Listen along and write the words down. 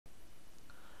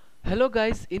Hello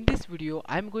guys, in this video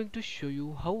I am going to show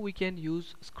you how we can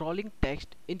use scrolling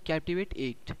text in Captivate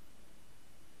 8.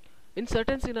 In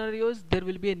certain scenarios there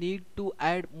will be a need to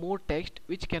add more text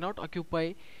which cannot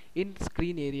occupy in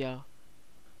screen area.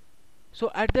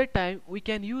 So at that time we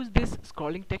can use this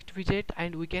scrolling text widget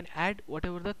and we can add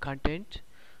whatever the content.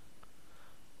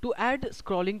 To add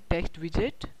scrolling text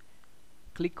widget,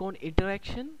 click on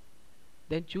interaction,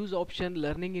 then choose option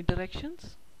learning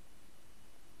interactions.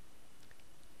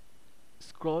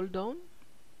 Scroll down.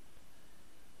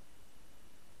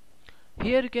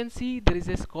 Here you can see there is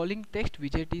a scrolling text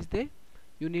widget is there.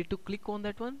 You need to click on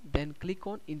that one, then click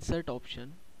on insert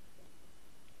option.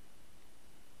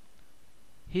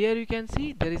 Here you can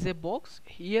see there is a box.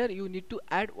 Here you need to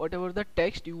add whatever the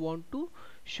text you want to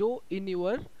show in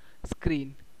your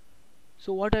screen.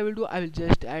 So what I will do, I will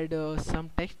just add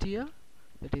some text here,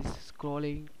 that is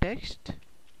scrolling text.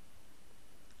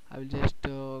 I will just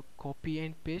copy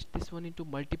and paste this one into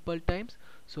multiple times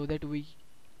so that we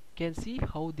can see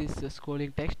how this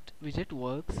scrolling text widget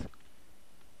works.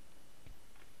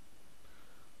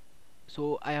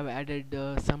 So I have added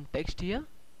some text here.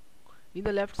 In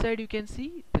the left side you can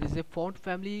see there is a font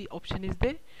family option is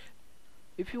there.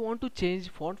 If you want to change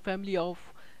font family of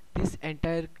this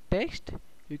entire text,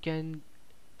 you can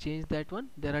change that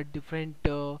one. There are different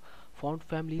font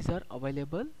families are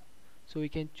available, so you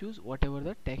can choose whatever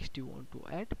the text you want to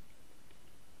add.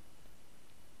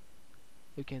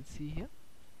 You can see here.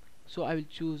 So I will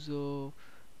choose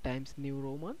Times New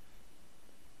Roman.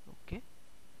 Okay.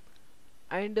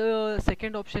 And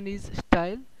second option is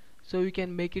style. So you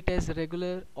can make it as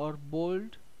regular or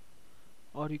bold,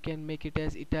 or you can make it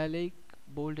as italic,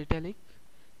 bold, italic.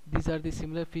 These are the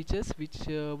similar features which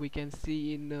we can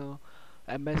see in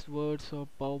MS Words or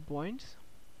PowerPoints.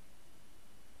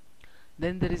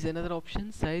 Then there is another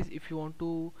option, size. If you want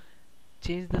to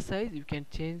change the size, you can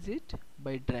change it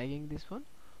by dragging this one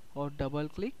or double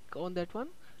click on that one,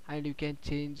 and you can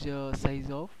change size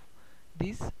of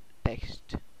this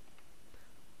text.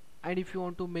 And if you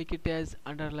want to make it as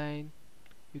underline,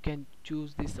 you can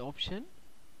choose this option.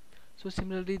 So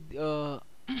similarly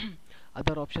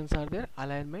other options are there.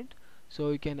 Alignment,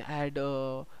 so you can add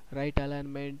right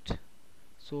alignment,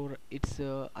 so it's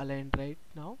aligned right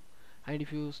now. And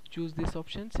if you choose this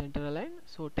option, center align,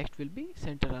 so text will be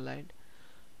center aligned.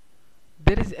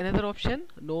 There is another option,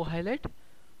 no highlight.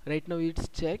 Right now it's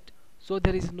checked, so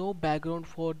there is no background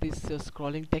for this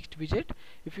scrolling text widget.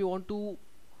 If you want to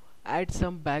add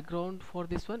some background for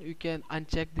this one, you can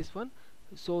uncheck this one,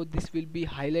 so this will be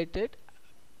highlighted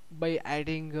by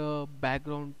adding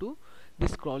background to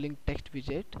this scrolling text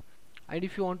widget. And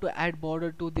if you want to add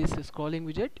border to this scrolling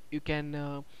widget, you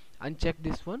can uncheck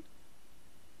this one.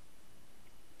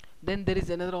 Then there is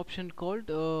another option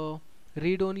called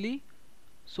read only.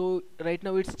 So right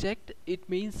now it's checked, it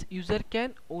means user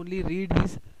can only read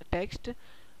this text,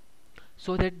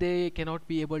 so that they cannot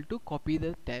be able to copy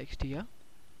the text here.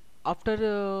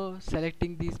 After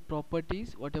selecting these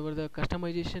properties, whatever the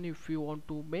customization if you want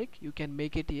to make, you can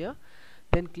make it here.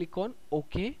 Then click on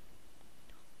OK.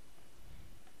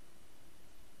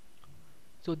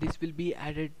 So this will be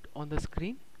added on the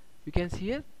screen. You can see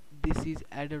here this is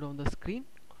added on the screen.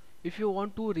 If you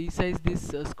want to resize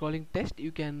this scrolling text,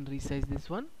 you can resize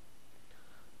this one.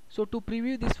 So to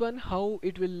preview this one, how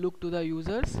it will look to the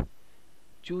users,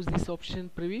 choose this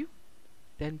option preview,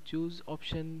 then choose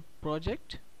option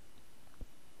project.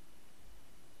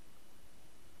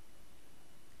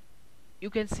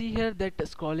 You can see here that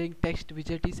scrolling text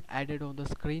widget is added on the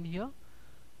screen here.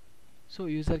 So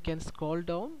user can scroll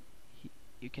down.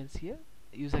 You can see here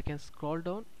user can scroll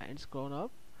down and scroll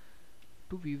up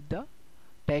to view the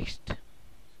text.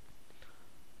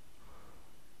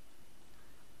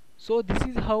 So this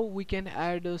is how we can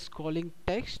add scrolling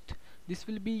text. This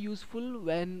will be useful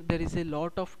when there is a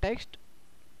lot of text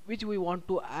which we want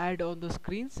to add on the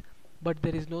screens, but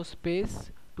there is no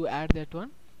space to add that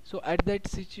one. So at that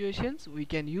situations we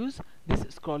can use this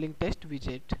scrolling text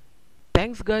widget.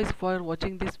 Thanks guys for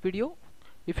watching this video.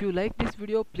 If you like this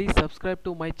video, please subscribe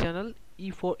to my channel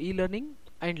E for e-learning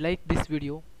and like this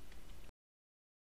video.